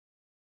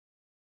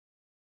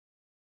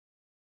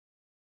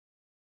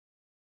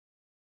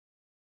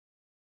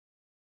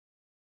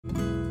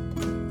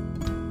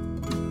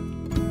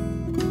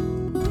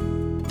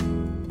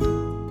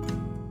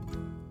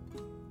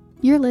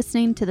You're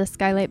listening to the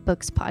Skylight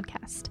Books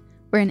podcast.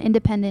 We're an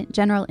independent,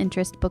 general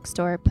interest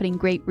bookstore putting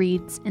great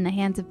reads in the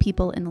hands of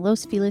people in the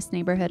Los Feliz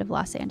neighborhood of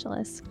Los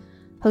Angeles.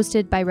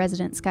 Hosted by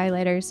resident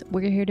Skylighters,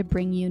 we're here to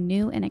bring you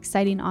new and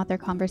exciting author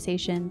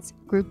conversations,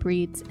 group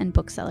reads, and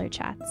bookseller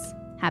chats.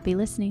 Happy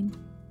listening.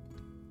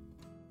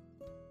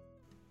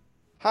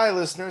 Hi,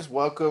 listeners.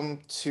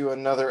 Welcome to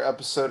another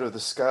episode of the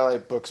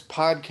Skylight Books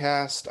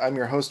podcast. I'm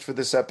your host for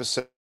this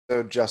episode,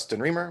 Justin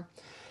Reamer.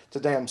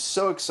 Today, I'm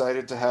so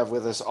excited to have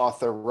with us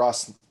author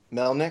Ross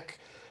Melnick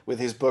with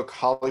his book,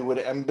 Hollywood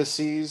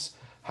Embassies: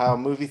 How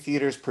Movie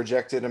Theaters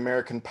Projected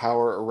American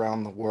Power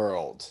Around the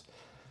World.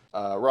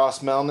 Ross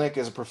Melnick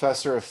is a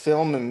professor of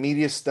film and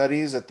media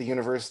studies at the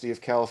University of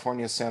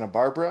California, Santa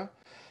Barbara.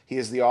 He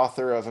is the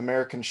author of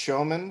American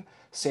Showman,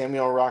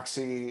 Samuel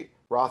Roxy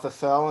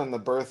Rothafel and the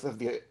Birth of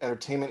the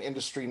Entertainment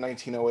Industry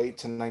 1908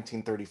 to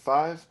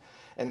 1935,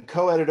 and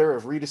co-editor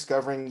of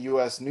Rediscovering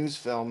U.S. News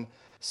Film,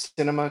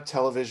 Cinema,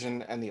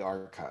 Television, and the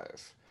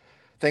Archive.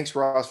 Thanks,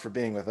 Ross, for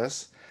being with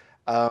us.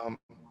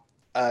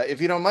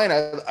 If you don't mind,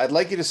 I'd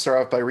like you to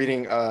start off by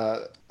reading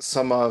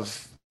some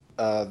of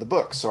the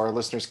book so our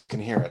listeners can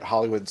hear it,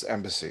 Hollywood's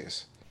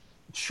Embassies.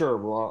 Sure.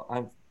 Well,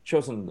 I've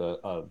chosen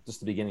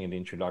just the beginning of the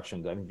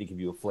introduction to give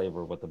you a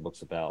flavor of what the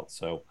book's about.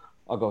 So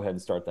I'll go ahead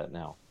and start that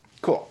now.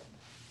 Cool.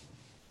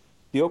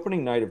 The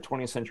opening night of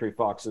 20th Century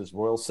Fox's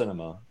Royal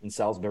Cinema in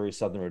Salisbury,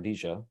 Southern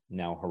Rhodesia,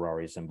 now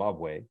Harare,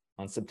 Zimbabwe,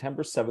 on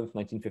September 7th,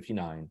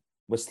 1959,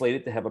 was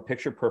slated to have a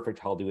picture-perfect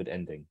Hollywood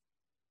ending.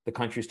 The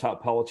country's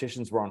top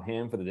politicians were on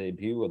hand for the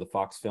debut of the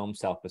Fox film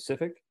South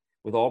Pacific,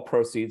 with all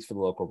proceeds for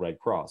the local Red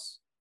Cross.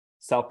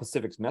 South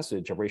Pacific's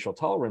message of racial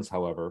tolerance,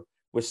 however,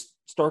 was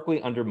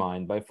starkly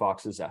undermined by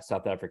Fox's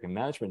South African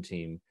management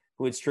team,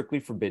 who had strictly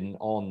forbidden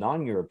all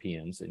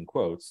non-Europeans, in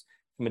quotes,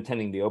 from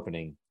attending the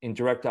opening, in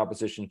direct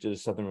opposition to the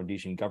Southern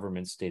Rhodesian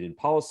government's stated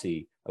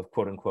policy of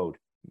quote-unquote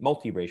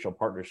multiracial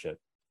partnership.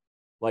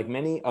 Like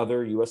many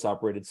other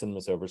U.S.-operated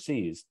cinemas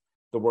overseas,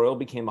 the Royal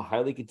became a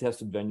highly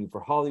contested venue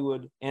for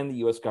Hollywood and the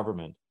U.S.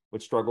 government,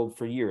 which struggled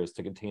for years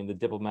to contain the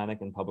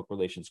diplomatic and public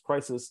relations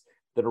crisis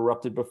that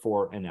erupted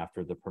before and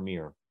after the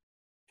premiere.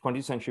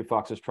 20th Century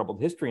Fox's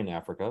troubled history in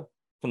Africa,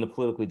 from the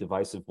politically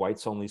divisive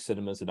whites-only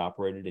cinemas it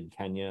operated in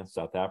Kenya,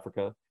 South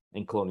Africa,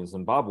 and colonial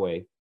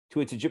Zimbabwe, to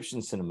its Egyptian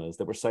cinemas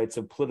that were sites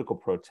of political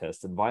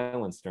protest and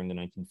violence during the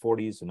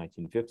 1940s and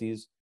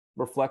 1950s,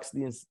 reflects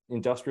the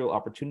industrial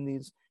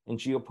opportunities and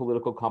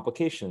geopolitical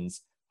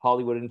complications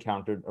Hollywood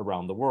encountered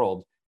around the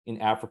world in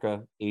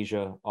Africa,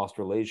 Asia,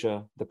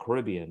 Australasia, the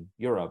Caribbean,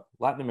 Europe,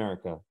 Latin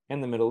America,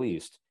 and the Middle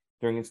East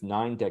during its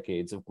 9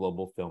 decades of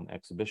global film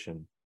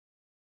exhibition.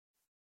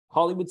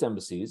 Hollywood's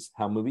Embassies: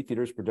 How Movie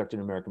Theaters Projected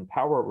American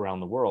Power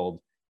Around the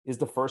World is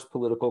the first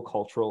political,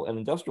 cultural, and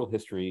industrial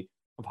history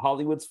of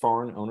Hollywood's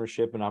foreign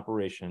ownership and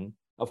operation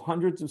of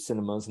hundreds of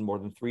cinemas in more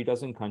than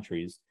 36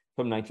 countries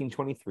from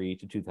 1923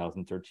 to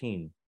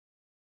 2013.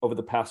 Over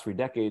the past 3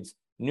 decades,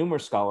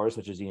 numerous scholars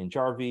such as Ian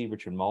Jarvie,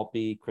 Richard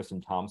Maltby,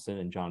 Kristen Thompson,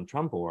 and John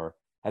Trumbore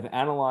have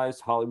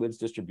analyzed Hollywood's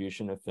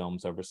distribution of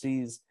films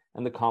overseas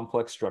and the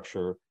complex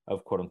structure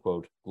of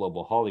quote-unquote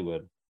global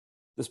Hollywood.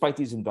 Despite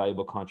these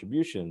invaluable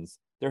contributions,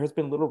 there has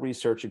been little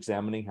research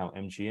examining how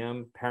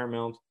MGM,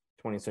 Paramount,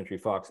 20th Century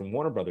Fox, and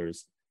Warner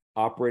Brothers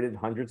operated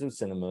hundreds of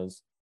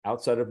cinemas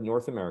outside of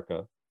North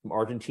America, from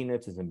Argentina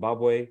to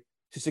Zimbabwe,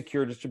 to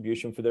secure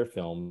distribution for their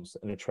films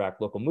and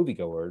attract local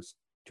moviegoers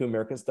to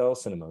American-style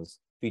cinemas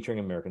featuring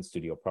American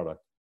studio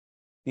product.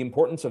 The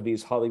importance of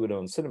these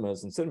Hollywood-owned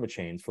cinemas and cinema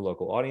chains for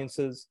local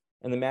audiences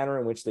and the manner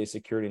in which they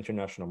secured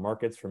international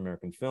markets for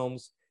American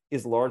films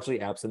is largely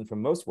absent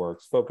from most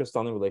works focused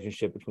on the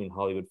relationship between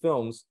Hollywood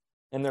films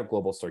and their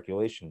global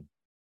circulation.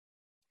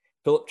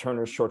 Philip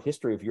Turner's short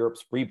history of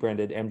Europe's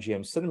rebranded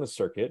MGM cinema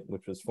circuit,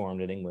 which was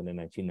formed in England in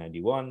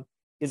 1991,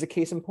 is a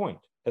case in point,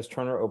 as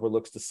Turner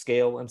overlooks the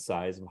scale and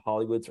size of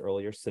Hollywood's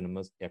earlier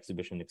cinema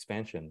exhibition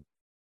expansion.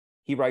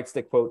 He writes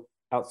that, quote,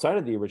 outside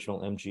of the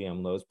original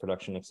MGM Loew's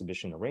production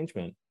exhibition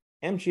arrangement,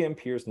 MGM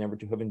appears never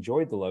to have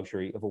enjoyed the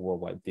luxury of a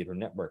worldwide theater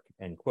network,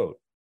 end quote.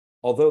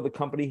 Although the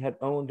company had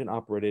owned and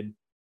operated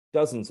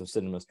dozens of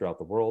cinemas throughout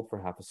the world for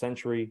half a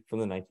century, from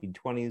the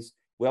 1920s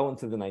well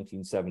into the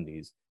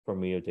 1970s, from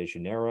Rio de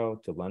Janeiro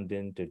to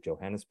London to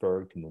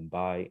Johannesburg to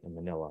Mumbai and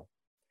Manila.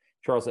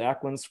 Charles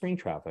Ackland's Screen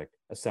Traffic,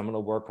 a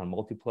seminal work on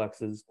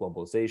multiplexes,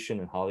 globalization,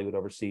 and Hollywood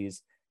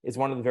overseas, is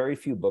one of the very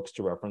few books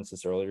to reference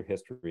this earlier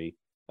history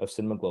of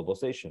cinema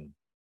globalization.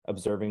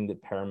 Observing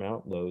that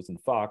Paramount, Loew's, and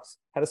Fox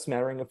had a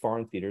smattering of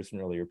foreign theaters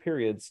in earlier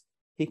periods,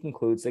 he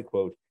concludes that,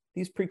 quote,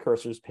 these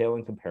precursors pale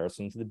in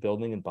comparison to the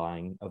building and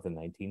buying of the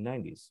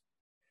 1990s.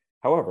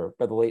 However,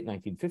 by the late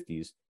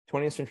 1950s,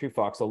 20th Century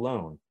Fox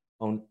alone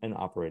owned and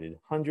operated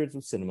hundreds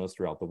of cinemas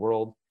throughout the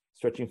world,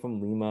 stretching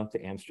from Lima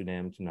to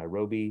Amsterdam to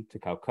Nairobi to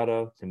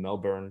Calcutta to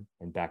Melbourne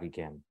and back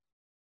again.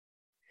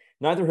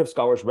 Neither have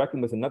scholars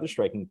reckoned with another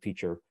striking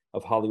feature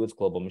of Hollywood's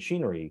global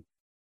machinery,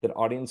 that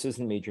audiences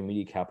in major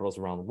media capitals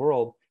around the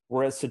world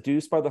were as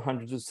seduced by the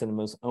hundreds of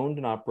cinemas owned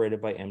and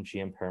operated by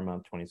MGM,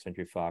 Paramount, 20th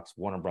Century Fox,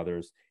 Warner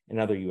Brothers, and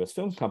other U.S.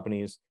 film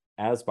companies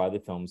as by the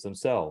films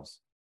themselves.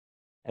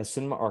 As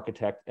cinema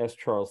architect S.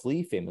 Charles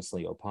Lee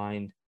famously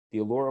opined, the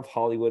allure of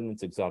Hollywood and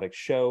its exotic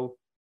show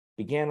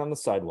began on the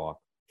sidewalk,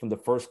 from the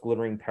first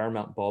glittering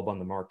Paramount bulb on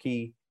the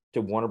marquee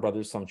to Warner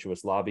Brothers'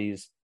 sumptuous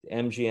lobbies, to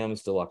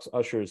MGM's deluxe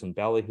ushers and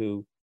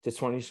ballyhoo, to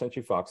 20th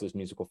Century Fox's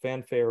musical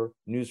fanfare,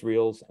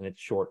 newsreels, and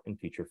its short and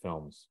feature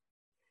films.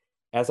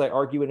 As I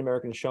argue in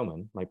American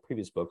Showman, my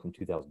previous book from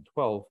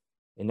 2012,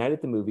 A Night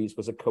at the Movies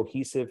was a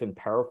cohesive and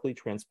powerfully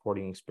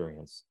transporting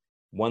experience,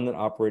 one that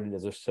operated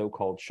as a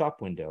so-called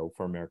shop window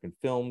for American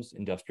films,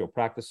 industrial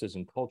practices,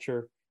 and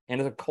culture, and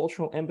as a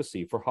cultural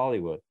embassy for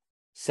Hollywood,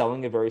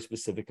 selling a very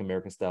specific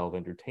American style of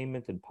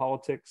entertainment and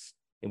politics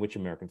in which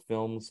American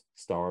films,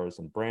 stars,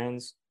 and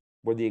brands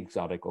were the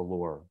exotic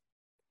allure.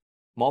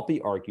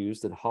 Maltby argues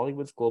that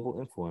Hollywood's global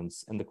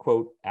influence and the,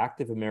 quote,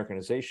 active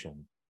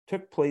Americanization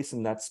took place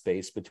in that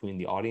space between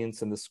the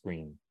audience and the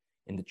screen,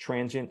 in the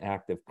transient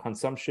act of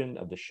consumption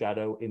of the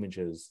shadow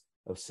images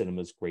of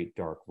cinema's great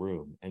dark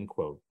room, end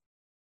quote.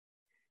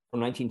 From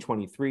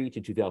 1923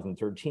 to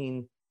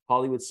 2013,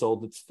 Hollywood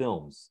sold its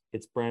films,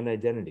 its brand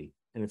identity,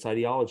 and its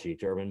ideology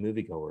to urban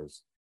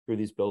moviegoers through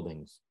these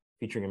buildings,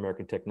 featuring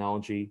American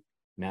technology,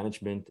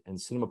 management,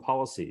 and cinema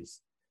policies,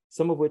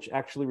 some of which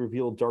actually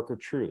revealed darker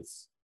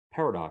truths,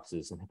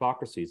 paradoxes, and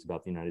hypocrisies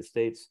about the United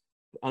States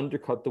that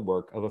undercut the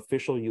work of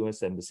official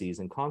U.S. embassies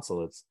and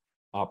consulates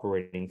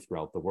operating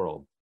throughout the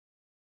world.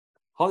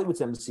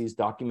 Hollywood's embassies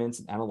documents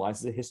and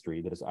analyzes a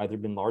history that has either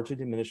been largely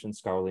diminished in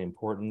scholarly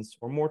importance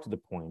or, more to the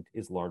point,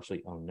 is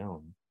largely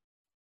unknown.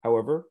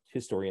 However,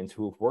 historians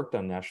who have worked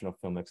on national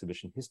film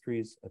exhibition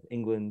histories of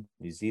England,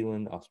 New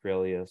Zealand,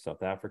 Australia,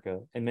 South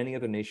Africa, and many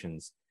other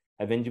nations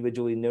have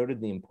individually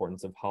noted the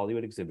importance of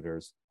Hollywood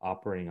exhibitors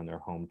operating on their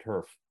home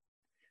turf.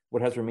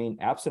 What has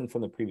remained absent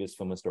from the previous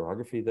film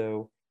historiography,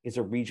 though, is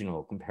a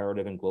regional,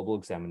 comparative, and global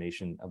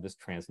examination of this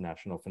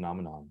transnational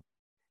phenomenon.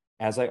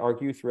 As I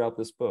argue throughout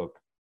this book,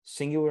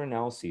 singular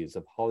analyses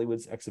of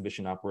Hollywood's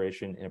exhibition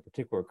operation in a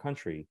particular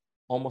country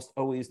almost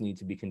always need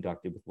to be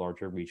conducted with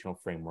larger regional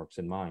frameworks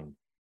in mind.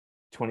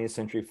 20th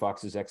Century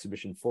Fox's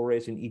exhibition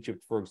forays in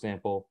Egypt, for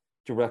example,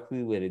 directly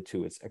related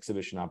to its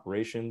exhibition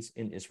operations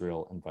in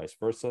Israel and vice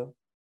versa.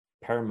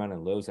 Paramount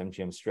and Loew's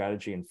MGM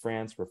strategy in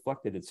France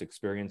reflected its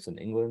experience in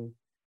England.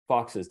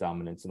 Fox's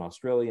dominance in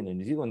Australian and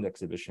New Zealand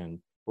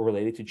exhibition were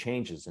related to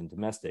changes in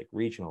domestic,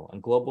 regional,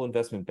 and global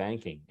investment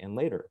banking, and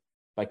later,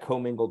 by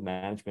commingled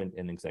management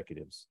and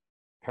executives.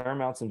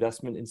 Paramount's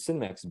investment in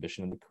cinema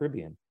exhibition in the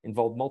Caribbean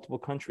involved multiple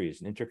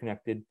countries and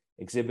interconnected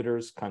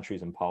exhibitors,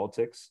 countries, and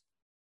politics.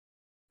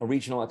 A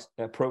regional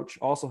approach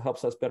also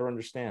helps us better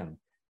understand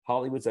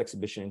Hollywood's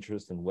exhibition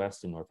interest in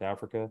West and North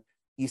Africa,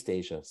 East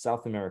Asia,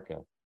 South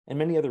America, and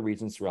many other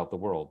regions throughout the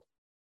world.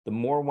 The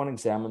more one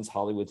examines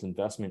Hollywood's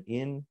investment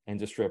in and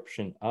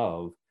description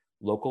of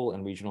local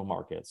and regional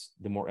markets,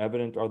 the more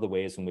evident are the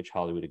ways in which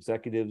Hollywood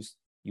executives,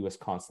 U.S.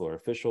 consular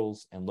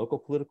officials, and local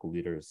political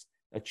leaders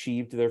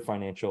achieved their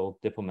financial,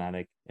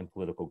 diplomatic, and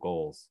political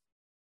goals.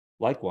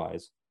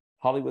 Likewise,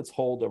 Hollywood's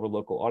hold over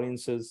local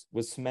audiences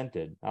was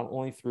cemented not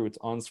only through its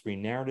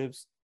on-screen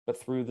narratives, but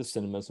through the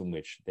cinemas in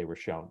which they were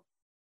shown.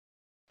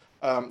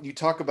 You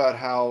talk about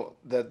how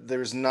that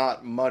there's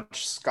not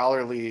much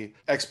scholarly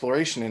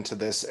exploration into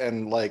this,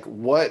 and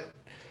when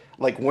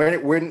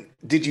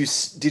did you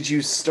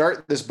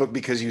start this book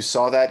because you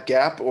saw that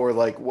gap, or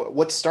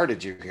what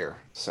started you here?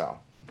 So,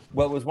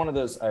 well, it was one of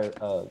those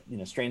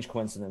strange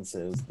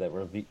coincidences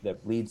that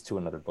leads to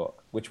another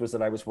book, which was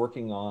that I was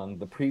working on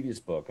the previous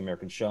book,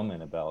 American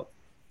Showman, about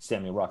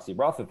Samuel Roxy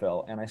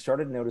Rothafel, and I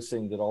started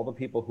noticing that all the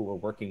people who were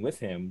working with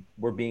him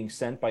were being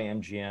sent by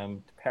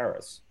MGM to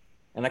Paris.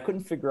 And I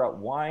couldn't figure out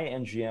why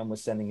MGM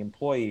was sending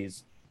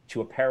employees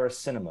to a Paris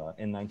cinema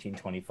in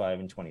 1925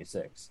 and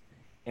 26.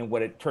 And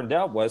what it turned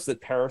out was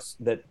that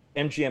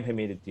MGM had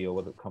made a deal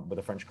with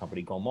a French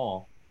company,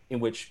 Gaumont,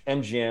 in which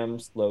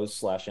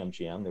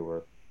Lowe's/MGM, they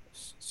were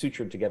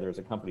sutured together as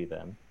a company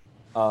then.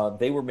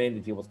 They were made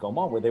a deal with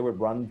Gaumont where they would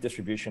run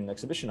distribution and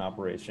exhibition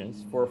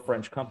operations for a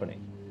French company.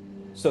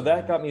 So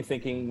that got me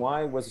thinking,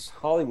 why was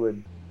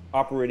Hollywood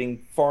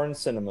operating foreign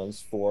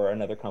cinemas for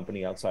another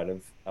company outside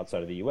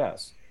of the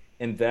US?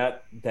 And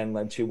that then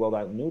led to,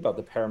 I knew about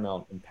the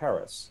Paramount in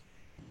Paris.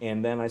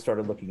 And then I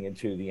started looking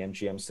into the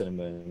MGM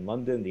cinema in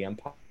London, the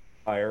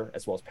Empire,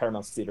 as well as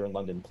Paramount's theater in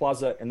London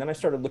Plaza. And then I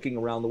started looking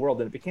around the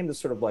world, and it became this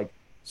sort of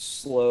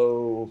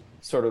slow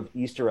sort of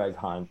Easter egg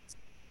hunt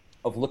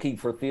of looking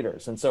for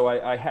theaters. And so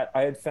I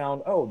had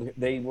found,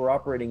 they were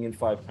operating in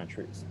 5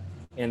 countries.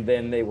 And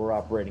then they were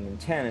operating in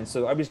 10. And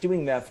so I was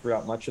doing that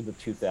throughout much of the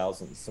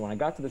 2000s. So when I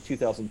got to the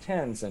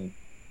 2010s and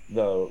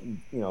the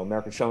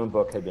American Showman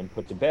book had been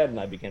put to bed and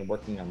I began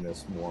working on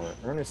this more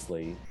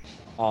earnestly,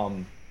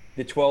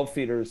 the 12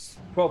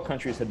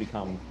 countries had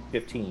become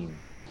 15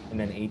 and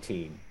then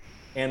 18.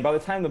 And by the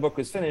time the book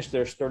was finished,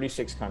 there's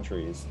 36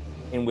 countries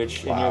in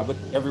which, wow.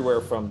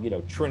 Everywhere from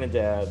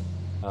Trinidad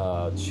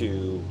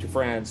to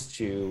France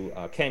to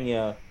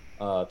Kenya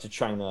to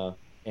China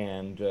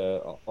and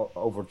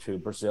over to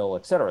Brazil,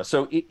 et cetera.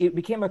 So it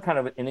became a kind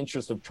of an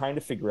interest of trying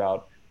to figure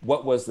out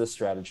what was this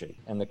strategy.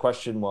 And the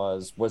question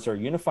was there a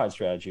unified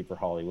strategy for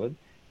Hollywood?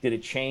 Did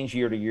it change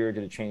year to year?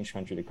 Did it change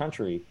country to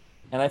country?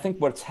 And I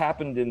think what's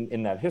happened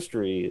in that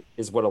history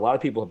is what a lot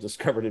of people have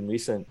discovered in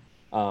recent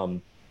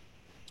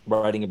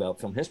writing about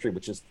film history,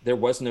 which is there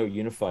was no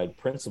unified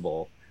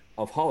principle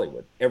of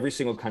Hollywood. Every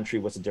single country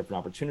was a different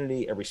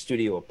opportunity. Every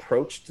studio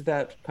approached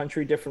that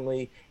country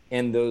differently,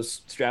 and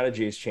those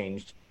strategies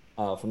changed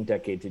from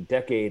decade to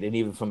decade, and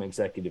even from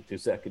executive to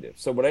executive.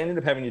 So what I ended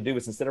up having to do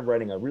is, instead of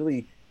writing a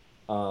really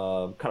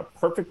kind of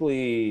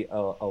perfectly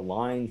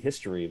aligned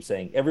history of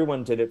saying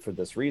everyone did it for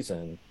this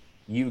reason,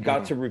 you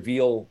got to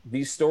reveal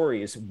these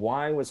stories.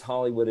 Why was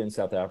Hollywood in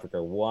South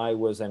Africa? Why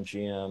was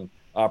MGM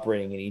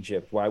operating in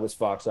Egypt? Why was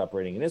Fox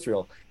operating in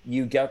Israel?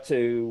 You got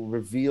to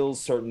reveal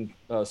certain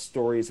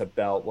stories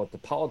about what the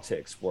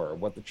politics were,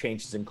 what the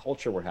changes in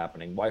culture were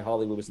happening, why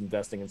Hollywood was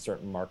investing in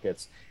certain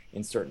markets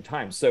in certain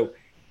times. So,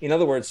 in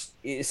other words,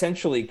 it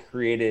essentially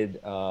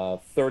created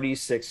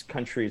 36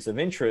 countries of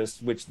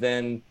interest, which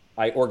then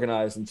I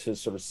organized into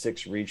sort of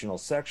 6 regional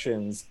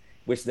sections,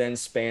 which then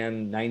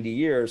span 90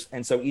 years.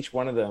 And so each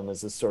one of them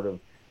is this sort of,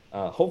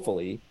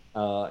 hopefully,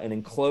 an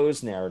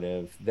enclosed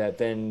narrative that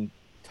then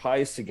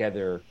ties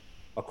together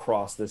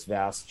across this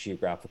vast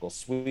geographical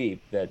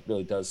sweep that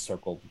really does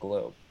circle the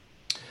globe.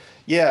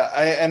 Yeah,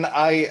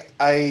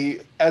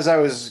 I as I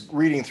was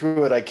reading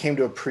through it, I came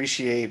to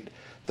appreciate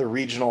the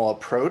regional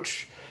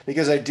approach,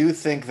 because I do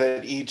think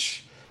that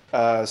each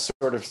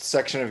sort of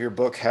section of your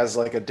book has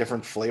like a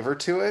different flavor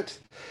to it.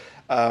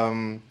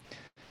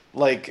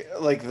 Like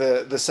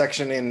the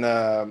section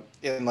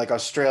in like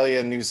Australia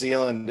and New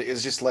Zealand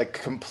is just like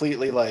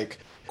completely like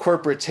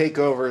corporate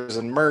takeovers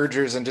and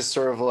mergers, and just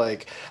sort of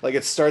like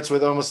it starts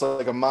with almost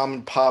like a mom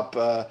and pop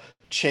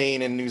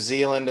chain in New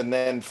Zealand, and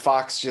then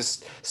Fox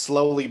just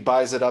slowly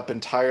buys it up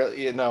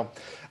entirely,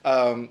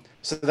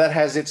 so that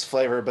has its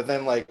flavor. But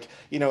then, like,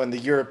 in the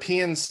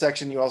European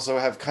section, you also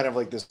have kind of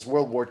like this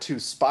World War II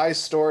spy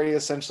story,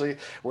 essentially,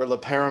 where Le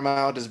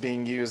Paramount is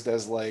being used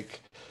as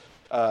like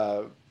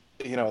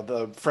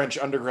the French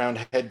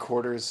underground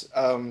headquarters.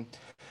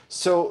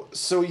 So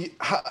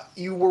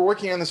you were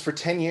working on this for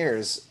 10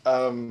 years.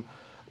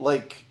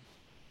 Like,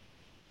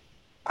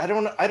 I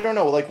don't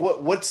know. Like,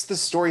 what's the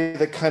story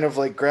that kind of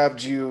like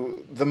grabbed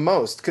you the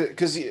most?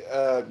 Because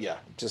yeah,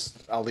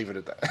 just I'll leave it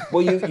at that.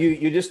 Well,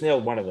 you just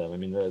nailed one of them. I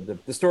mean,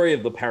 the story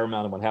of the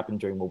Paramount and what happened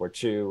during World War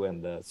II,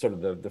 and the sort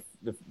of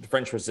the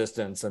French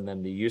resistance, and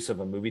then the use of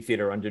a movie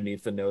theater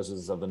underneath the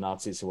noses of the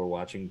Nazis who were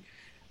watching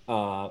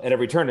at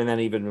every turn, and then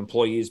even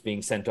employees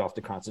being sent off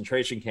to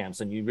concentration camps.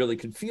 And you really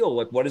could feel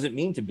like, what does it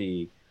mean to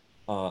be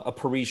a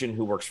Parisian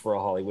who works for a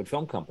Hollywood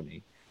film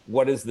company?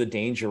 What is the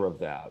danger of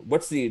that?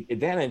 What's the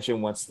advantage,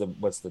 and what's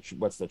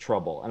the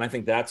trouble? And I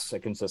think that's a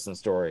consistent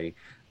story.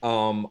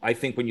 I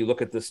think when you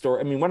look at the story,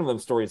 I mean, one of the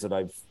stories that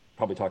I've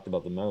probably talked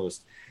about the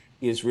most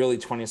is really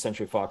 20th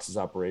Century Fox's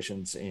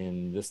operations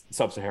in this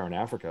sub-Saharan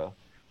Africa,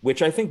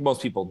 which I think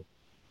most people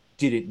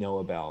didn't know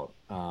about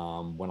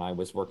when I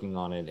was working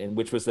on it, and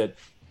which was that,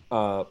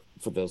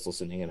 for those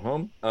listening at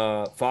home,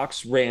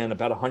 Fox ran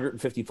about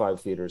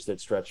 155 theaters that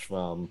stretched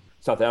from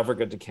South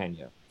Africa to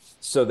Kenya.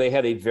 So they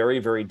had a very,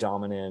 very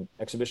dominant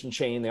exhibition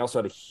chain. They also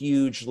had a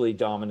hugely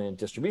dominant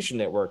distribution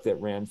network that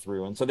ran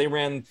through. And so they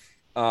ran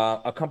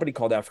a company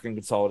called African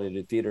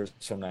Consolidated Theaters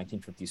from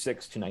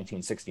 1956 to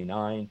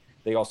 1969.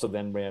 They also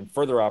then ran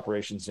further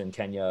operations in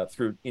Kenya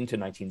through into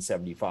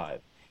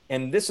 1975.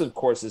 And this, of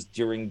course, is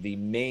during the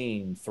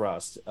main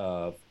thrust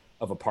of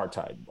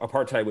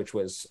apartheid, which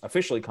was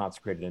officially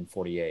consecrated in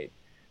 1948.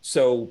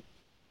 So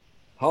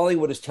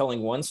Hollywood is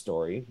telling one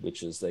story,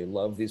 which is they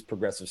love these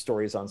progressive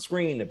stories on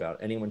screen about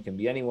anyone can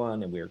be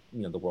anyone, and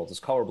the world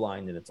is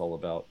colorblind, and it's all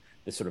about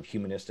this sort of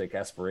humanistic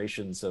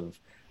aspirations of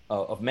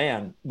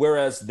man.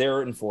 Whereas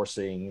they're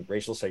enforcing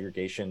racial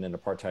segregation and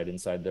apartheid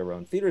inside their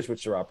own theaters,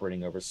 which they're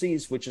operating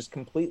overseas, which is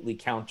completely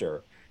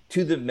counter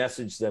to the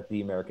message that the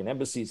American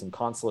embassies and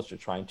consulates are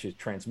trying to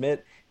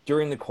transmit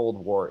during the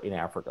Cold War in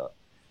Africa.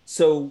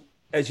 So,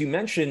 as you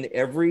mentioned,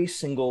 every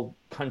single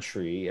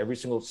country, every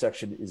single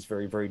section is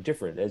very, very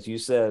different. As you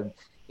said,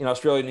 in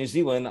Australia and New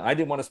Zealand, I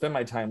didn't want to spend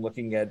my time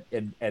looking at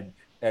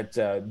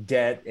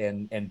debt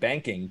and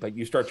banking, but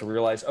you start to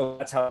realize, oh,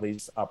 that's how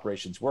these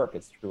operations work.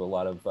 It's through a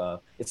lot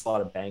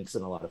of banks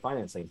and a lot of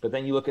financing. But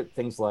then you look at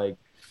things like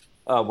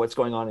what's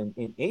going on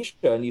in Asia,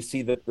 and you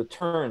see that the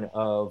turn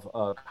of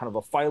kind of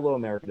a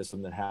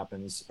philo-Americanism that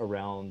happens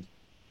around.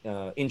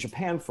 In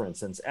Japan, for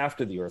instance,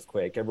 after the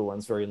earthquake,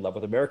 everyone's very in love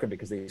with America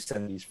because they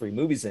send these free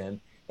movies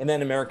in. And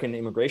then American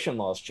immigration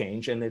laws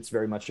change, and it's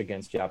very much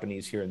against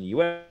Japanese here in the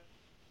US.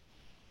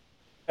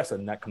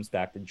 And that comes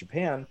back to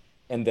Japan.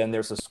 And then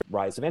there's this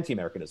rise of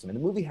anti-Americanism. And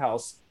the movie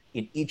house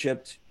in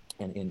Egypt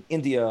and in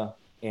India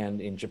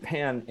and in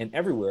Japan and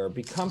everywhere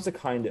becomes a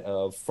kind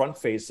of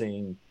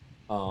front-facing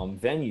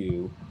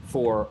venue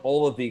for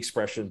all of the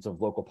expressions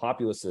of local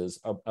populaces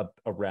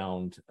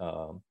around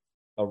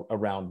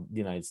the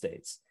United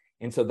States.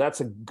 And so that's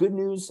a good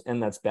news,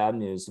 and that's bad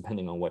news,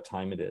 depending on what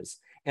time it is.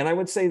 And I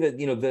would say that,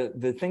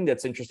 the thing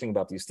that's interesting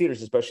about these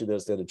theaters, especially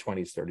those that are the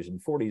 20s, 30s,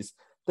 and 40s,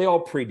 they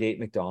all predate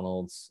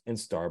McDonald's and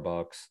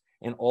Starbucks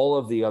and all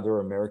of the other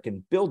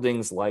American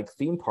buildings like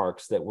theme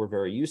parks that we're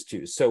very used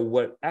to. So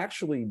what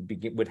actually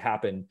would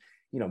happen,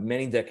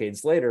 many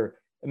decades later,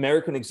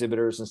 American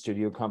exhibitors and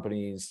studio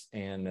companies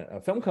and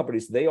film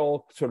companies, they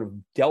all sort of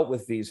dealt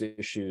with these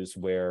issues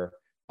where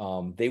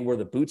they were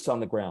the boots on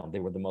the ground. They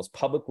were the most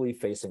publicly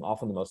facing,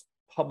 often the most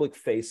public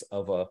face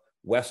of a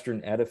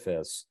Western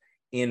edifice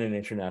in an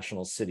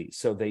international city.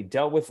 So they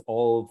dealt with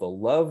all the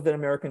love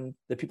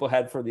that people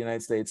had for the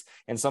United States,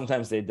 and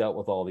sometimes they dealt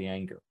with all the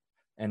anger.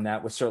 And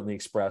that was certainly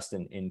expressed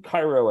in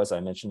Cairo, as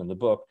I mentioned in the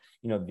book.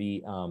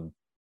 The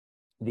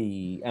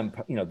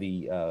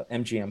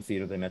MGM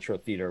Theater, the Metro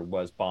Theater,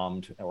 was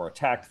bombed or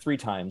attacked 3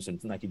 times in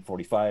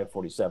 1945,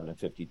 47, and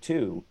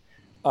 52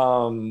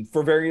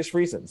 for various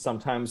reasons.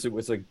 Sometimes it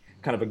was a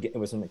kind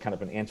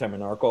of an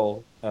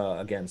anti-monarchical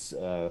against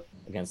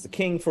the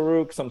King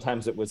Farouk.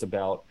 Sometimes it was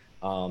about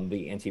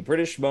the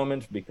anti-British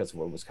moment because of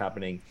what was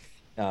happening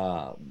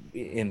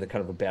in the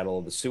kind of a battle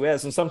of the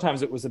Suez, and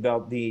sometimes it was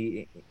about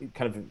the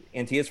kind of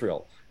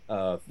anti-Israel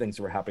things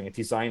that were happening,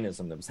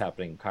 anti-Zionism that was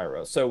happening in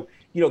Cairo. So,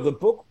 the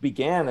book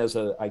began as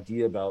an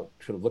idea about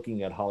sort of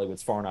looking at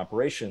Hollywood's foreign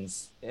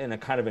operations in a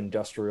kind of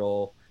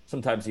industrial,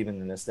 sometimes even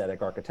an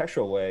aesthetic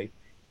architectural way.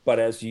 But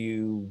as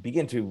you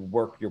begin to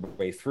work your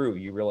way through,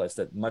 you realize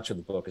that much of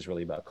the book is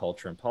really about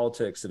culture and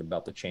politics and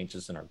about the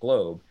changes in our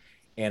globe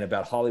and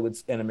about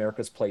Hollywood's and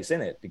America's place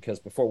in it. Because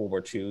before World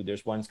War II,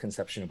 there's one's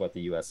conception of what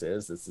the U.S.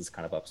 is. It's this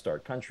kind of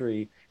upstart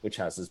country, which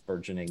has this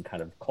burgeoning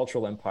kind of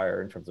cultural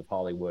empire in terms of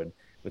Hollywood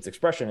with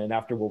expression. And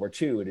after World War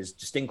II, it is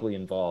distinctly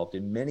involved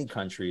in many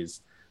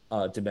countries,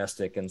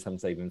 domestic and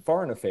sometimes even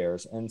foreign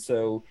affairs. And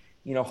so,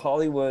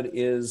 Hollywood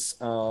is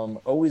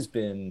always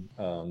been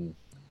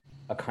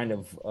a kind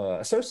of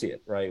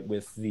associate, right,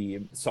 with the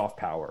soft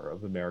power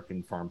of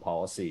American foreign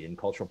policy and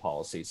cultural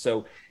policy.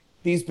 So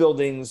these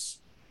buildings,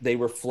 they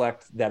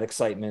reflect that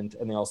excitement,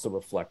 and they also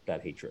reflect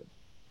that hatred.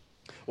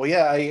 Well,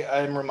 yeah,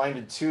 I'm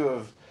reminded too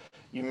of,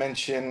 you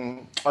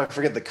mentioned, I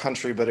forget the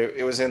country, but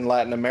it was in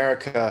Latin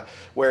America,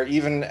 where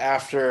even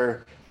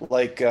after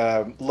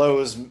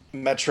Lowe's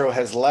Metro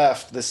has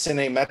left, the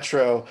Cine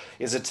Metro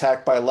is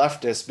attacked by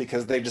leftists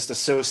because they just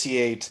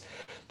associate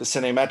the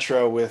Cine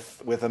Metro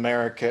with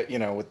America,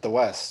 with the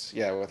West.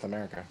 Yeah, with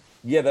America.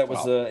 Yeah, that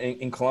was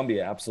in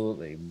Colombia,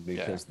 absolutely,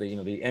 because the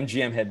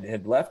MGM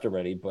had left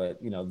already,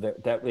 but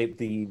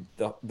the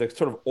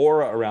sort of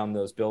aura around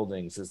those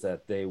buildings is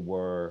that they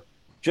were,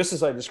 just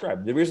as I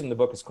described. The reason the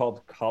book is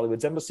called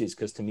Hollywood's Embassies,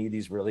 because to me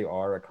these really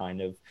are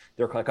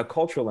they're like a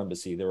cultural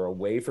embassy. They're a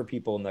way for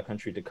people in that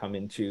country to come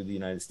into the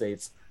United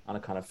States on a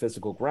kind of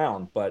physical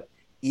ground. But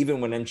even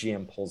when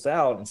MGM pulls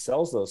out and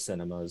sells those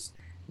cinemas,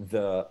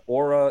 the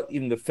aura,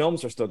 even the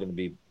films are still going to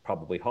be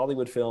probably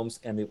Hollywood films,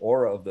 and the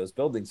aura of those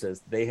buildings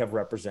is they have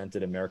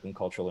represented American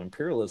cultural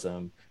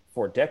imperialism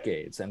for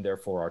decades, and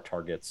therefore are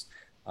targets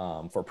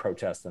for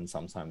protest and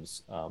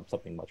sometimes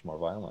something much more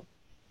violent.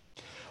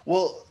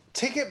 Well,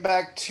 take it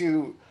back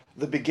to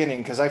the beginning,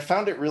 because I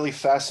found it really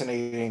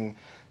fascinating.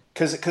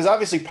 Because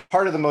obviously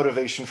part of the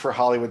motivation for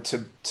Hollywood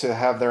to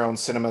have their own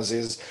cinemas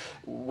is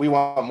we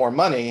want more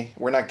money.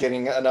 We're not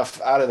getting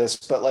enough out of this,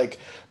 but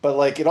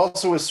it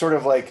also is sort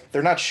of like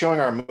they're not showing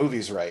our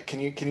movies right. Can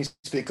you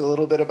speak a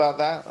little bit about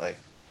that?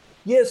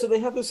 Yeah, so they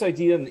have this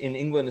idea in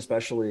England,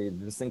 especially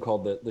this thing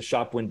called the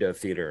shop window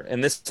theater,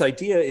 and this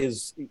idea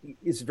is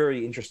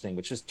very interesting,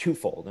 which is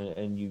twofold,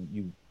 and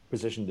you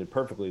positioned it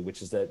perfectly,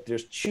 which is that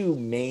there's 2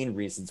 main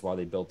reasons why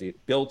they built,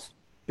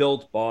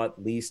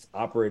 bought, leased,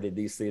 operated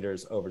these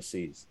theaters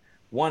overseas.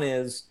 One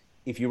is,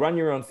 if you run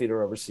your own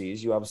theater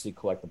overseas, you obviously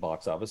collect the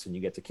box office and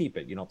you get to keep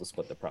it. You don't have to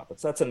split the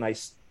profits. That's a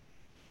nice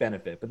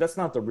benefit, but that's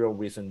not the real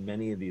reason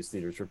many of these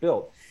theaters were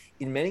built.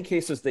 In many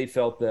cases, they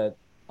felt that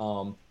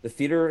the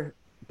theater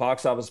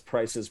box office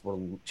prices were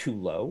too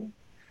low.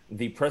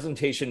 The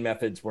presentation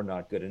methods were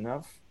not good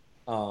enough.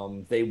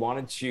 They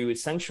wanted to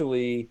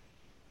essentially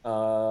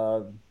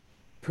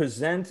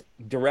present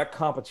direct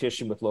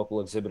competition with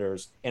local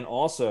exhibitors and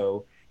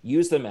also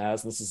use them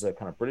as, this is a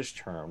kind of British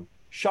term,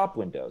 shop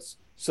windows,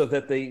 so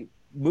that the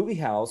movie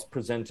house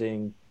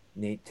presenting,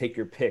 take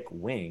your pick,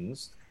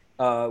 Wings,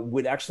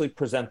 would actually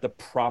present the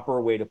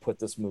proper way to put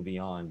this movie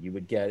on. You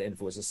would get, if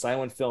it was a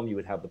silent film, you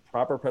would have the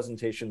proper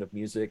presentation of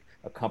music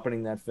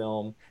accompanying that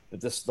film,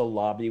 that the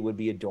lobby would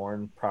be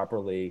adorned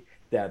properly,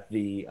 that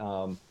the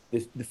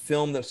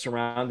film that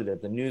surrounded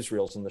it, the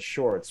newsreels and the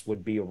shorts,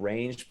 would be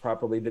arranged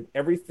properly, that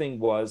everything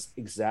was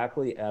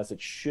exactly as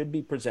it should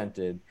be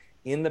presented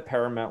in the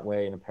Paramount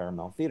way in a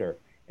Paramount theater.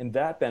 And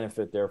that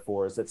benefit,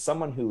 therefore, is that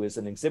someone who is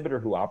an exhibitor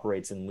who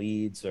operates in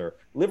Leeds or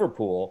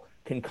Liverpool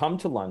can come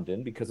to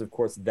London, because, of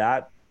course,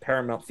 that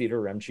Paramount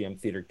theater or MGM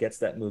theater gets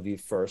that movie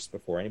first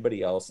before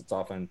anybody else. It's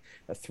often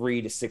a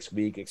 3 to 6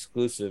 week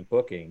exclusive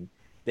booking.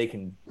 They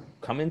can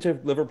come into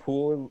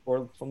Liverpool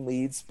or from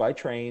Leeds by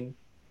train,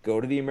 go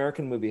to the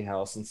American Movie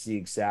House and see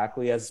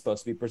exactly as it's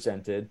supposed to be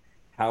presented.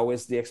 How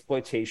is the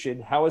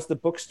exploitation? How is the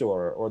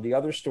bookstore or the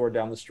other store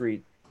down the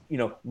street,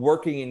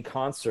 working in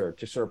concert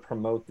to sort of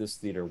promote this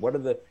theater?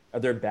 Are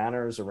there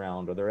banners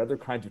around? Are there other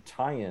kinds of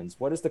tie-ins?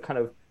 What is the kind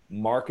of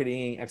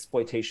marketing,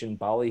 exploitation,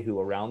 ballyhoo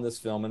around this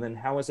film, and then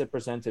how is it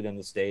presented in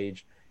the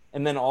stage,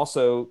 and then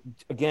also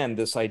again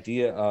this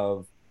idea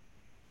of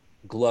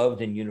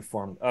gloved and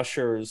uniformed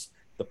ushers,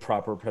 the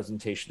proper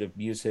presentation of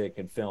music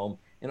and film,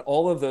 and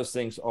all of those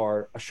things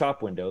are a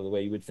shop window, the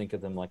way you would think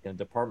of them like in a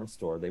department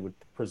store. They would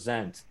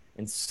present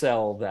and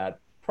sell that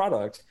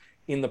product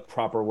in the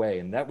proper way,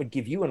 and that would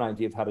give you an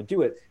idea of how to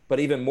do it. But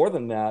even more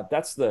than that,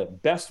 that's the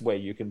best way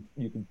you can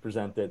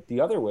present it. The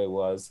other way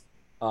was,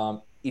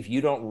 if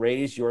you don't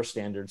raise your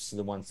standards to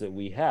the ones that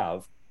we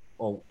have,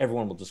 well,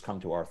 everyone will just come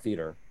to our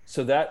theater.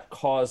 So that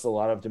caused a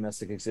lot of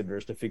domestic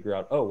exhibitors to figure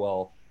out, oh,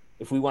 well,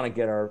 if we want to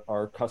get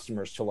our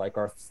customers to like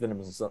our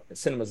cinemas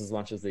as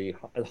much as the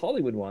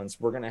Hollywood ones,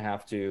 we're going to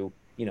have to,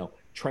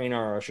 train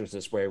our ushers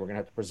this way. We're going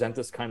to have to present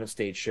this kind of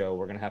stage show.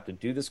 We're going to have to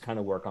do this kind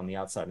of work on the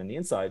outside and the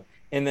inside.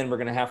 And then we're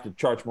going to have to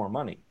charge more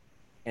money.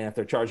 And if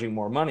they're charging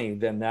more money,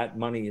 then that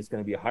money is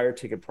going to be a higher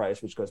ticket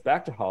price, which goes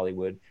back to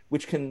Hollywood,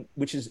 which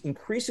is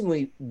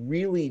increasingly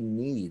really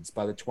needs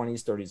by the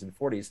 20s, 30s, and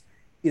 40s,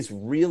 is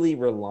really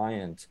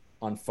reliant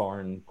on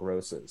foreign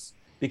grosses.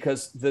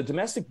 Because the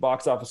domestic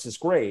box office is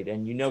great,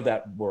 and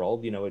that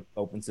world, it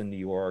opens in New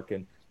York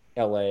and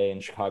LA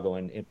and Chicago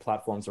and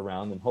platforms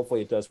around, and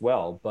hopefully it does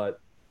well. But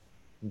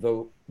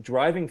the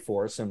driving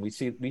force, and we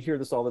hear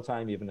this all the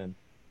time, even in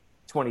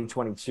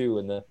 2022,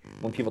 and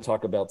when people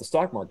talk about the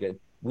stock market,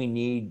 we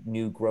need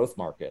new growth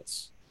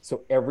markets.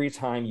 So every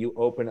time you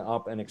open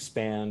up and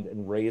expand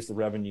and raise the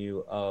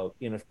revenue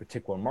in a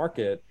particular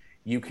market,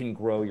 you can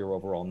grow your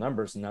overall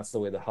numbers. And that's the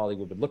way that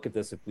Hollywood would look at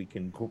this. If we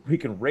can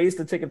raise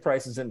the ticket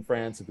prices in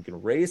France, if we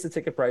can raise the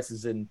ticket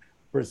prices in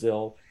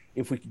Brazil,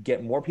 if we could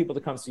get more people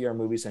to come see our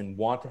movies and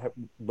want to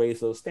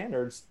raise those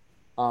standards,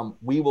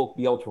 we will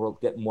be able to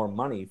get more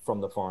money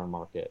from the foreign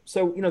market.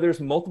 So, there's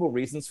multiple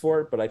reasons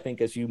for it, but I think,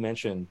 as you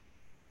mentioned,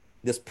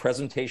 this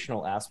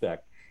presentational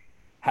aspect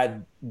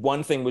had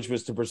one thing, which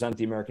was to present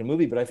the American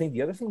movie. But I think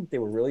the other thing that they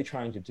were really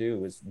trying to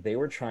do is they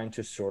were trying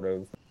to sort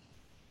of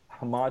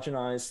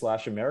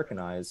homogenize /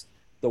 Americanize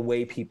the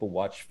way people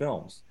watch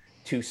films,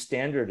 to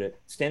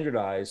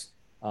standardize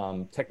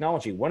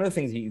technology. One of the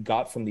things that you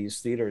got from these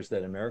theaters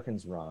that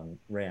Americans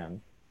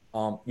ran,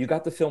 you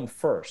got the film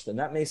first. And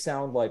that may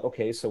sound like,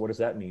 okay, so what does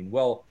that mean?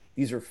 Well,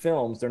 these are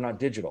films, they're not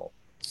digital.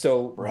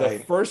 So right.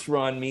 The first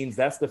run means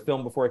that's the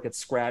film before it gets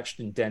scratched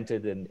and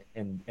dented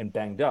and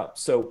banged up.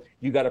 So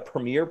you got a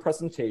premiere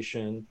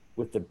presentation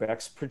with the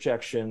best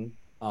projection,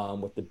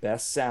 with the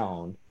best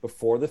sound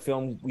before the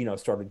film,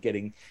 started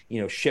getting,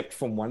 shipped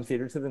from one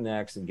theater to the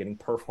next and getting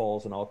perf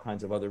holes and all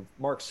kinds of other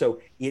marks. So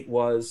it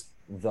was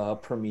the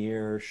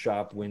premiere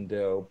shop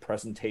window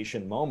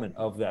presentation moment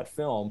of that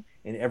film.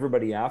 And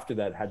everybody after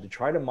that had to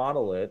try to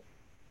model it,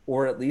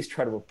 or at least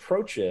try to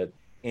approach it.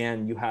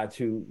 And you had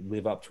to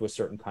live up to a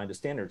certain kind of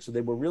standard. So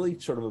they were really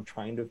sort of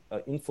trying to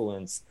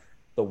influence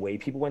the way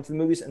people went to the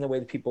movies and the way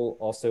that people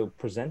also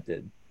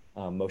presented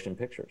motion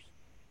pictures.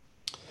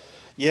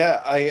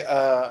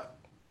 Yeah,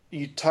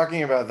 you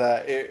talking about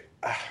that,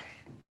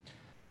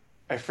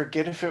 I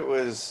forget if it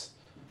was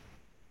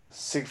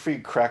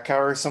Siegfried Krakow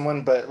or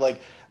someone, but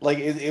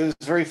it was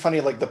very funny.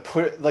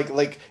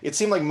 It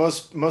seemed like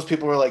most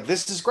people were like,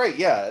 this is great.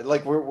 Yeah.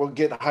 We'll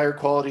get higher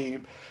quality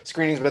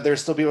screenings, but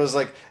there's still people who's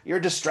like, you're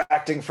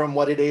distracting from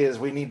what it is.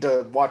 We need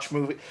to watch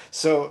movie.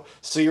 So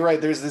you're right.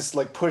 There's this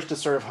push to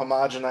sort of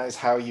homogenize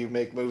how you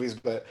make movies,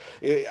 but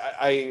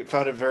I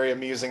found it very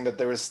amusing that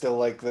there was still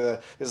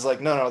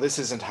no, this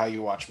isn't how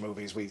you watch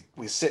movies.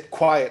 We sit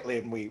quietly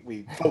and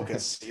we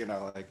focus,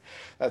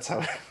 that's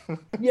how.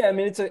 Yeah. I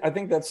mean, I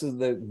think that's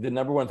the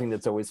number one thing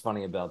that's always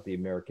funny about the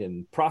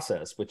American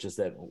process, which is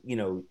that,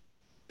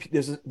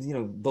 there's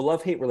the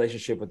love-hate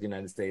relationship with the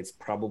United States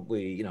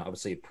probably,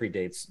 obviously it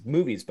predates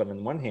movies, but on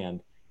the one hand,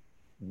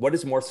 what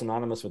is more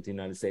synonymous with the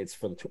United States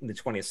for the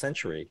 20th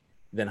century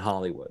than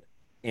Hollywood?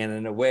 And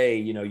in a way,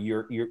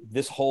 you're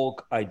this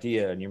whole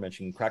idea, and you're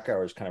mentioning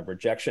Krakauer's kind of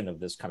rejection of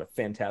this kind of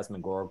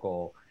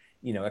phantasmagorical,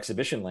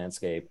 exhibition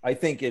landscape. I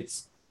think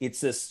it's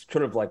this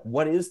sort of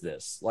what is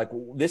this?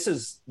 This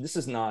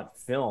is not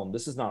film.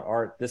 This is not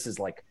art. This is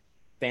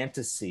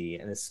fantasy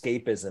and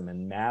escapism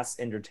and mass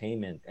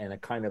entertainment, and a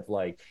kind of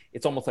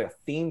it's almost like a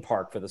theme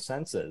park for the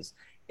senses.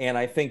 And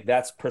I think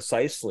that's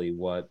precisely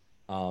what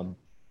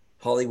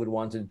Hollywood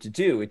wanted to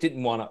do. It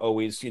didn't want to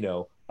always,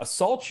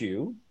 assault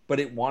you, but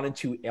it wanted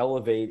to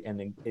elevate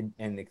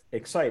and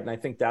excite. And I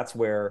think that's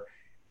where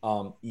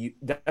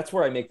that's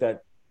where I make a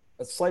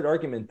slight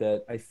argument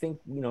that I think,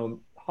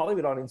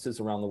 Hollywood audiences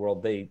around the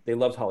world, they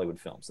loved Hollywood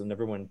films, and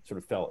everyone sort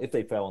of if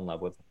they fell in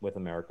love with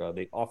America,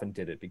 they often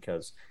did it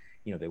because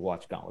they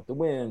watched Gone with the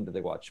Wind, or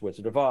they watched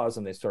Wizard of Oz,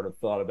 and they sort of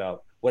thought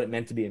about what it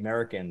meant to be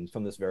American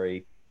from this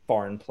very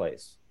foreign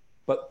place.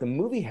 But the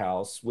movie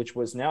house, which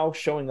was now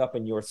showing up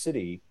in your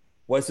city,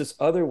 was this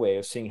other way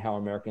of seeing how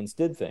Americans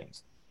did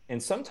things.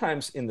 And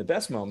sometimes in the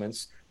best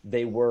moments,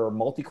 they were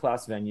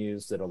multi-class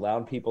venues that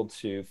allowed people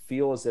to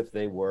feel as if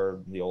they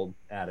were, the old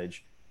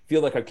adage,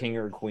 feel like a king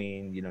or a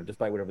queen,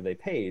 despite whatever they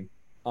paid.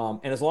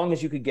 And as long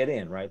as you could get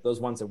in, right?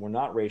 Those ones that were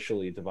not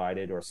racially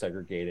divided or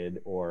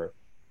segregated or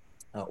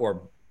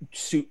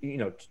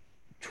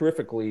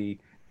terrifically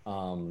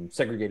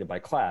segregated by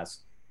class.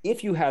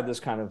 If you had this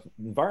kind of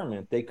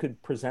environment, they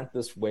could present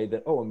this way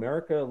that, oh,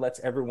 America lets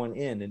everyone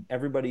in and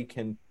everybody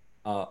can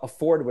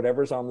afford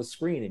whatever's on the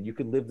screen, and you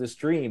could live this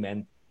dream,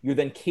 and you're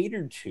then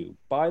catered to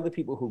by the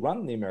people who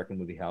run the American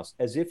movie house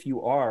as if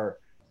you are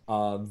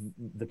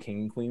the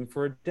king and queen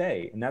for a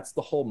day. And that's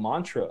the whole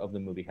mantra of the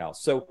movie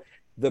house. So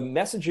the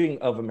messaging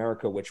of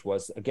America, which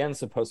was, again,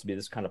 supposed to be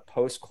this kind of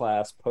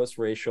post-class,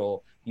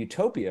 post-racial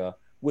utopia,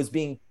 was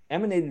being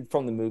emanated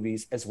from the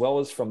movies as well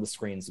as from the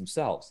screens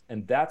themselves.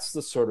 And that's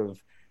the sort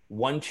of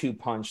 1-2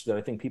 punch that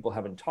I think people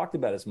haven't talked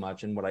about as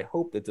much, and what I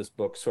hope that this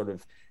book sort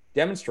of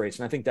demonstrates.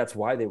 And I think that's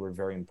why they were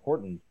very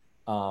important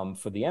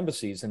for the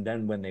embassies. And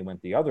then when they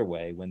went the other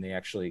way, when they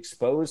actually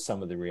exposed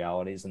some of the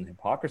realities and the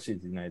hypocrisy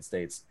of the United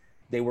States,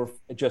 they were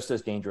just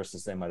as dangerous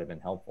as they might have been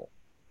helpful.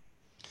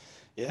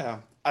 Yeah,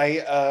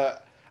 I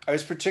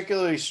was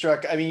particularly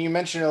struck. I mean, you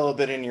mentioned it a little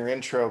bit in your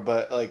intro,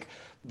 but like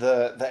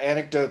the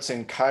anecdotes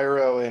in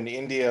Cairo and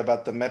India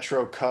about the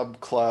Metro Cub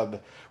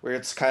Club, where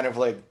it's kind of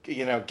like,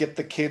 get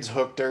the kids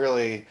hooked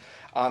early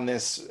on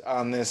this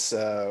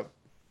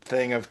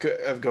thing of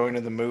going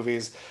to the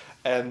movies,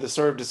 and the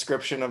sort of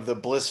description of the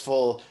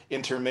blissful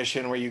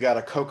intermission where you got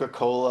a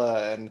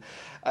Coca-Cola, and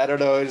I don't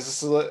know,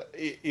 it's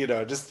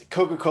just, just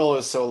Coca-Cola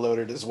is so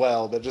loaded as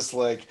well, but just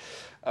like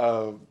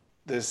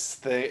this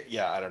thing,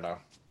 yeah, I don't know,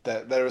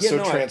 that it was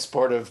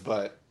transportive,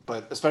 but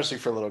especially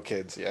for little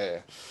kids.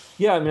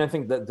 Yeah, I mean, I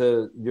think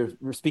that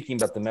you're speaking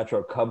about the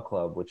Metro Cub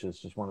Club, which is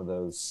just one of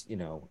those,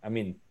 I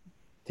mean,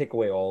 take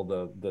away all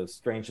the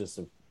strangeness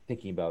of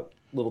thinking about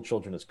little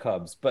children as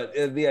cubs, but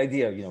the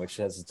idea, which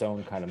has its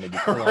own kind of maybe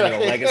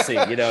colonial legacy,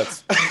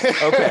 it's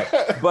okay.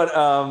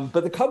 But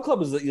the Cub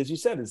Club is, as you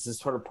said, is this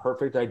sort of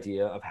perfect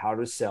idea of how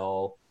to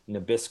sell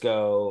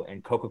Nabisco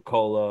and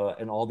Coca-Cola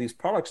and all these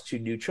products to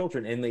new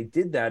children. And they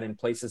did that in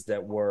places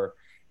that were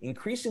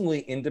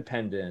increasingly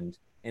independent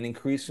and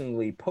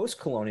increasingly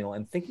post-colonial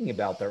and thinking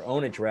about their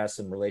own address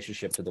and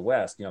relationship to the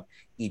West,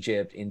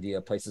 Egypt,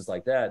 India, places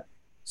like that.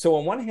 So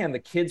on one hand, the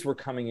kids were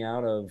coming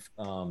out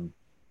of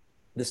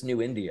this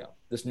new India,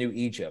 this new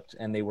Egypt,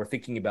 and they were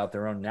thinking about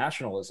their own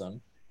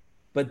nationalism.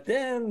 But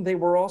then they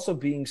were also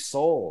being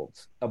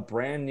sold a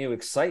brand new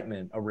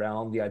excitement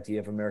around the idea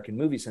of American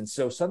movies. And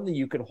so suddenly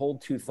you could hold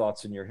two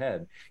thoughts in your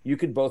head. You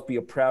could both be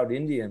a proud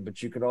Indian,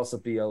 but you could also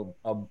be a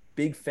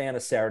big fan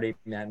of Saturday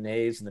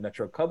matinees and the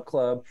Metro Cub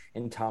Club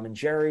and Tom and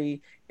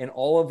Jerry and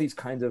all of these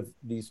kinds of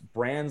these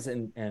brands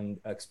and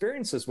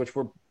experiences, which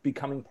were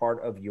becoming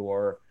part of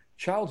your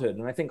childhood.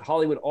 And I think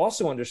Hollywood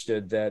also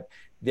understood that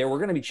there were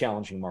going to be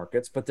challenging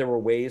markets, but there were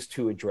ways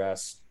to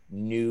address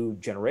new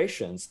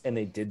generations, and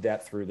they did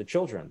that through the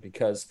children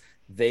because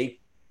it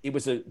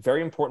was a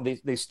very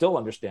important, they still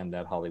understand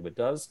that, Hollywood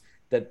does,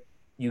 that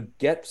you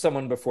get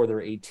someone before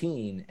they're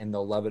 18 and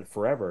they'll love it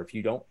forever. If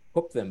you don't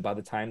hook them by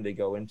the time they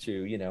go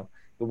into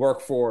the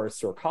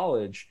workforce or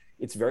college,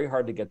 it's very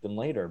hard to get them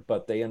later.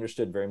 But they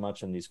understood very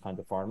much in these kinds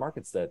of foreign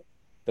markets that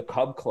the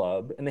Cub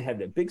Club, and they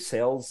had big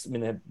sales, they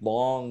had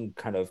long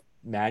kind of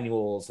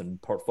manuals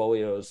and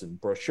portfolios and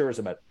brochures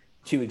about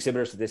to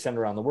exhibitors that they send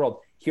around the world.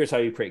 Here's how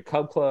you create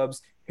Cub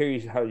Clubs.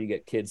 Here's how you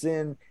get kids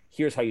in.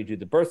 Here's how you do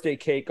the birthday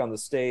cake on the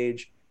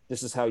stage.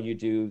 This is how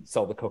you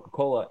sell the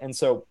Coca-Cola. And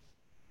so,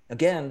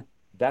 again,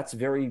 that's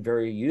very,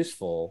 very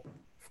useful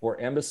for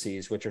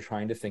embassies, which are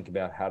trying to think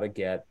about how to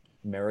get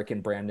American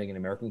branding and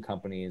American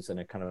companies and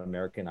a kind of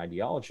American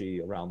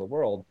ideology around the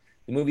world.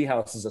 The movie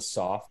house is a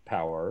soft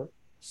power,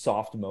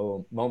 soft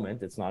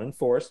moment. It's not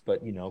enforced,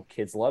 but,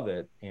 kids love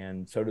it.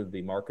 And so do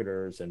the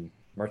marketers and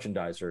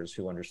merchandisers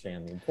who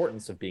understand the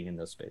importance of being in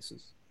those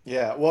spaces.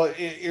 Yeah, well,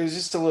 it was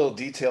just a little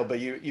detail, but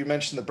you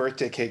mentioned the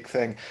birthday cake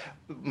thing.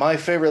 My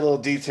favorite little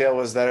detail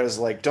was that it was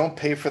like, don't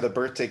pay for the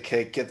birthday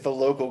cake, get the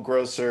local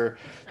grocer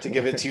to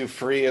give it to you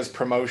free as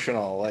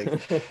promotional. Like,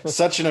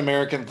 such an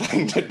American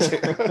thing to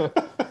do.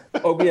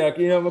 Oh yeah,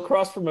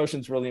 cross promotion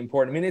is really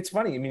important. I mean, it's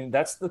funny. I mean,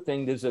 that's the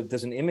thing. There's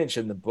an image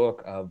in the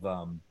book of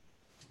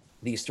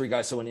these three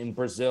guys. So in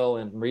Brazil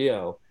and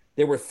Rio,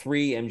 there were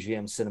 3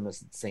 MGM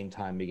cinemas at the same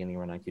time, beginning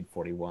around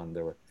 1941.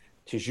 There were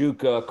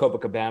Tijuca,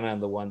 Copacabana,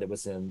 and the one that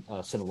was in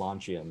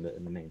Cinelândia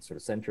in the main sort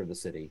of center of the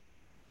city.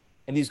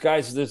 And these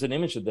guys, there's an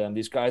image of them,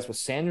 these guys with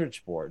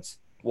sandwich boards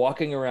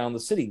walking around the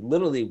city,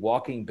 literally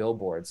walking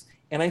billboards.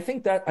 And I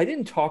think that I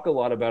didn't talk a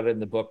lot about it in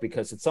the book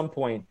because at some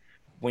point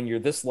when you're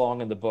this long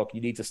in the book,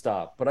 you need to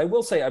stop. But I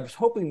will say I was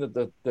hoping that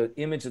the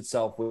image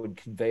itself would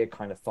convey a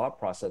kind of thought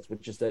process,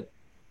 which is that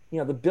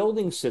the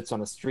building sits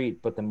on a street,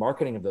 but the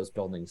marketing of those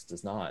buildings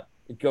does not.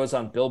 It goes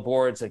on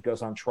billboards, it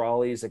goes on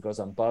trolleys, it goes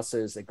on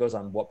buses, it goes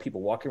on what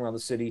people walking around the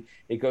city,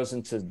 it goes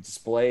into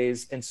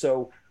displays. And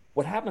so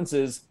what happens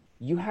is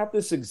you have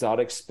this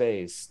exotic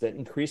space that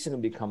increasingly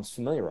becomes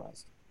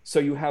familiarized. So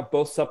you have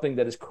both something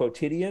that is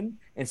quotidian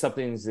and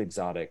something that is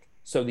exotic.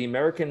 So the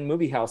American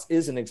movie house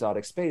is an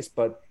exotic space,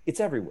 but it's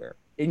everywhere.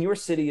 In your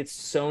city, it's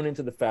sewn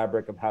into the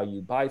fabric of how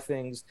you buy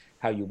things,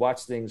 how you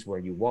watch things, where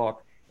you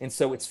walk. And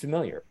so it's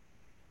familiar.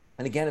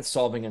 And again, it's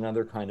solving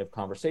another kind of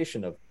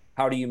conversation of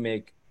how do you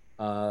make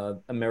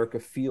America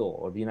feel,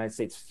 or the United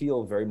States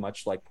feel very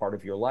much like part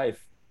of your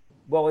life?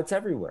 Well, it's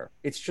everywhere.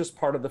 It's just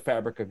part of the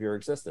fabric of your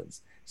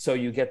existence. So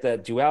you get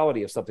that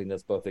duality of something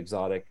that's both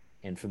exotic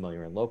and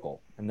familiar and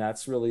local. And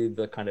that's really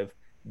the kind of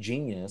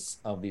genius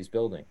of these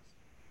buildings.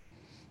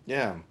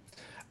 Yeah.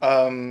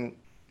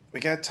 We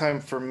got time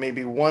for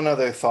maybe one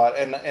other thought,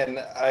 and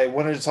I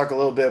wanted to talk a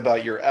little bit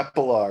about your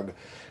epilogue,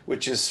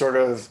 which is sort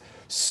of,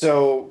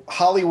 so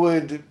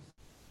Hollywood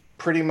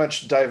pretty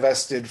much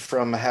divested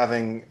from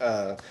having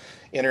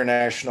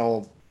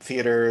international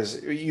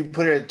theaters. You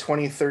put it at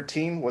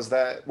 2013.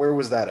 Where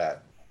was that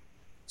at?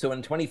 So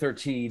in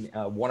 2013,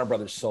 Warner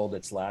Brothers sold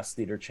its last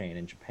theater chain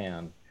in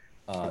Japan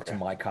to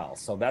Maikal.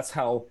 So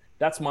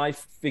that's my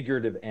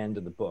figurative end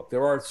of the book.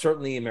 There are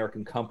certainly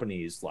American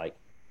companies like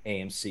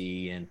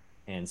AMC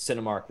and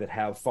Cinemark that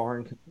have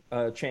foreign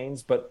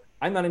chains, but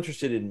I'm not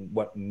interested in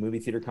what movie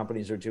theater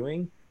companies are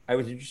doing. I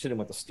was interested in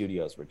what the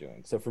studios were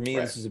doing. So for me,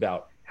 This is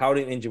about how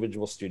do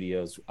individual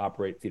studios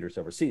operate theaters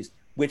overseas,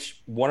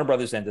 which Warner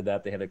Brothers ended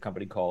that. They had a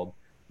company called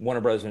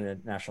Warner Brothers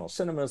International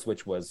Cinemas,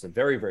 which was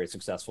very, very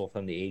successful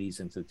from the 80s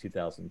into the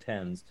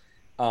 2010s.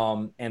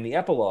 And the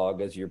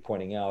epilogue, as you're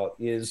pointing out,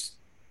 is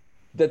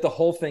that the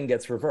whole thing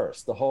gets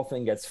reversed. The whole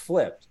thing gets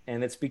flipped.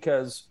 And it's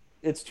because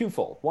it's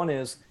twofold. One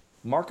is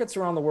markets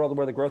around the world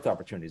where the growth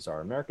opportunities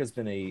are. America's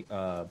been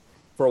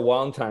for a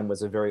long time,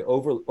 was a very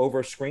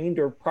over-screened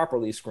or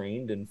properly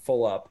screened and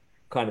full up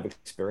kind of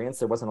experience.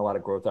 There wasn't a lot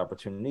of growth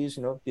opportunities.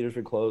 Theaters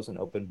were closed and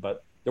open,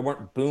 but there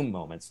weren't boom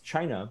moments.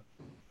 China,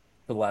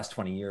 for the last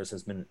 20 years,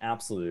 has been an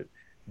absolute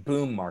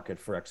boom market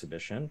for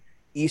exhibition.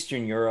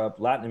 Eastern Europe,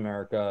 Latin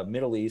America,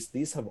 Middle East,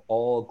 these have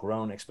all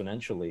grown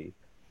exponentially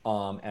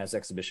as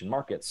exhibition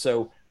markets.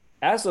 So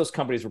as those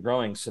companies were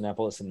growing,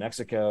 Cinépolis in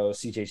Mexico,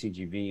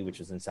 CJCGV, which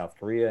is in South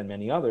Korea, and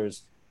many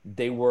others,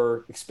 they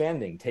were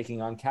expanding,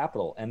 taking on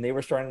capital, and they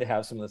were starting to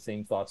have some of the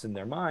same thoughts in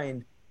their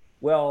mind.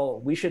 Well,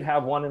 we should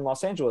have one in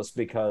Los Angeles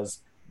because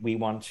we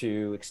want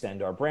to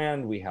extend our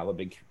brand. We have a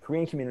big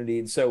Korean community.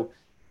 And so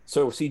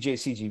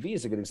CJCGV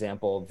is a good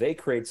example. They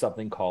create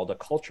something called a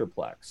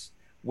Cultureplex,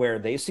 where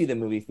they see the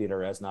movie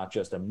theater as not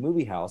just a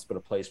movie house, but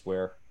a place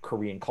where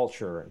Korean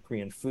culture and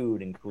Korean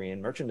food and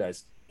Korean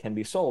merchandise can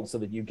be sold so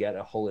that you get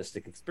a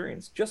holistic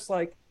experience, just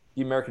like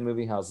the American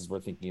movie houses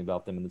were thinking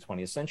about them in the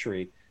 20th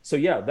century. So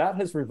yeah, that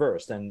has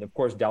reversed. And of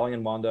course,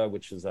 Dalian Wanda,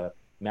 which is a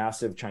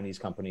massive Chinese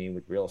company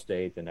with real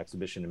estate and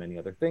exhibition and many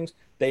other things,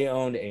 they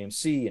owned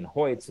AMC and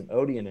Hoyts and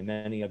Odeon and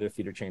many other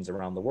theater chains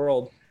around the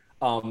world.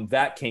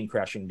 That came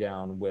crashing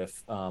down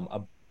with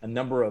a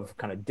number of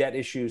kind of debt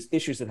issues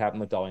that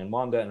happened with Dalian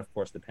Wanda, and of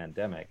course the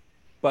pandemic.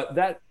 But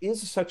that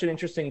is such an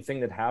interesting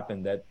thing that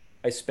happened that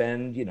I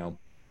spend,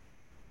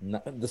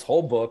 this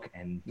whole book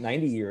and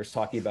 90 years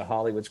talking about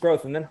Hollywood's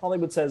growth. And then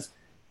Hollywood says,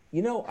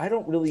 I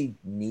don't really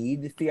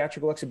need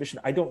theatrical exhibition.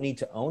 I don't need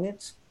to own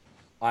it.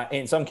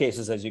 In some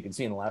cases, as you can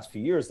see in the last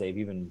few years,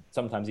 they've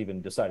sometimes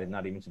decided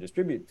not even to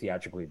distribute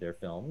theatrically their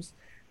films,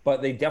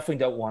 but they definitely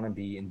don't want to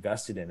be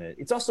invested in it.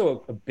 It's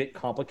also a bit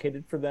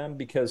complicated for them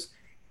because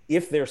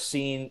if they're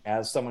seen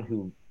as someone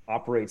who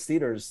operates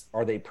theaters,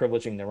 are they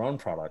privileging their own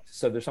product?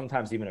 So they're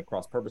sometimes even at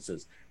cross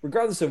purposes.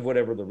 Regardless of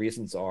whatever the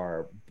reasons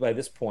are, by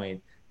this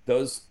point,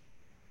 those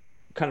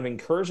kind of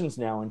incursions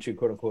now into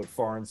quote unquote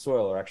foreign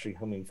soil are actually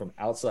coming from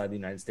outside the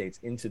United States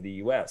into the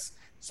US.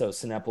 So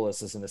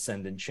Cinépolis is an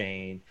ascendant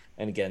chain.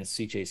 And again,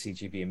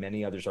 CJCGV and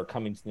many others are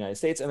coming to the United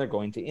States, and they're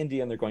going to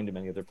India, and they're going to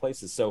many other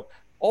places. So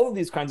all of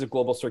these kinds of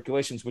global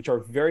circulations, which are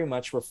very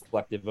much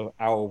reflective of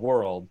our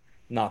world,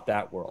 not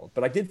that world.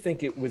 But I did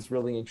think it was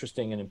really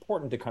interesting and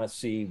important to kind of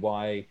see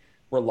why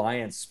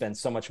Reliance spent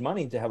so much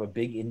money to have a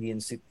big Indian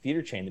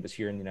theater chain that was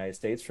here in the United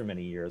States for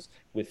many years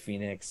with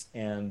Phoenix,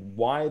 and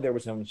why there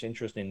was so much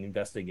interest in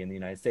investing in the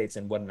United States,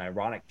 and what an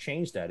ironic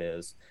change that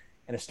is,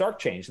 and a stark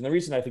change. And the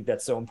reason I think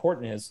that's so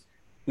important is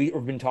we've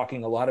been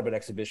talking a lot about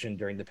exhibition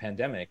during the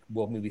pandemic.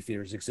 Will movie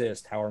theaters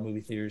exist? How are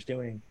movie theaters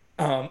doing?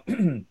 I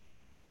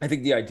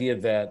think the idea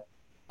that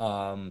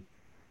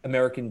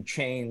American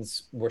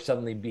chains were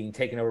suddenly being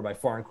taken over by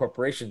foreign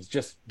corporations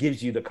just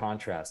gives you the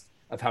contrast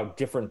of how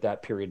different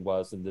that period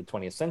was in the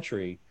 20th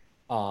century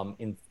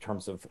in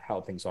terms of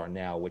how things are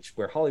now,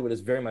 where Hollywood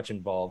is very much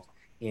involved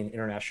in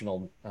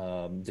international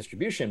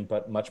distribution,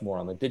 but much more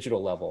on the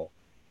digital level,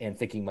 and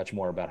thinking much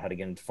more about how to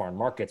get into foreign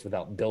markets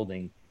without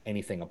building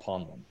anything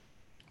upon them.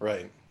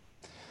 Right.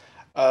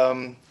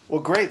 Well,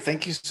 great.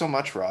 Thank you so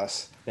much,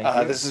 Ross. Thank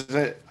you. This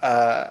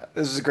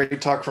is a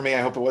great talk for me.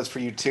 I hope it was for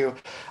you too.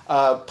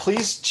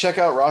 Please check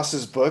out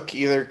Ross's book.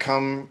 Either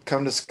come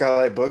to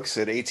Skylight Books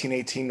at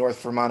 1818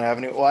 North Vermont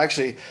Avenue. Well,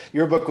 actually,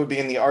 your book would be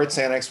in the Arts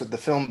Annex with the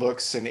film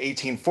books in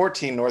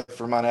 1814 North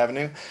Vermont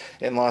Avenue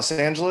in Los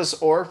Angeles,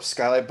 or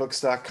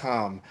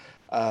skylightbooks.com.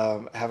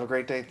 Have a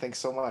great day. Thanks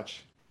so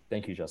much.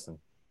 Thank you, Justin.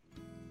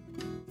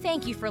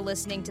 Thank you for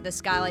listening to the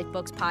Skylight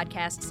Books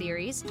podcast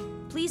series.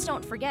 Please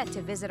don't forget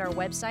to visit our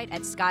website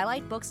at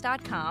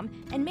skylightbooks.com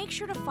and make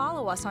sure to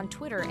follow us on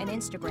Twitter and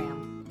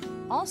Instagram.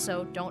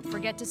 Also, don't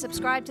forget to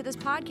subscribe to this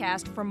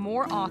podcast for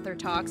more author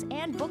talks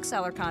and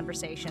bookseller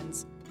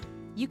conversations.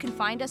 You can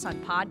find us on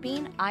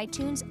Podbean,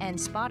 iTunes, and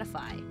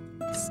Spotify.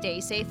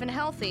 Stay safe and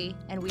healthy,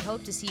 and we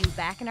hope to see you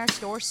back in our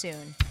store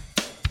soon.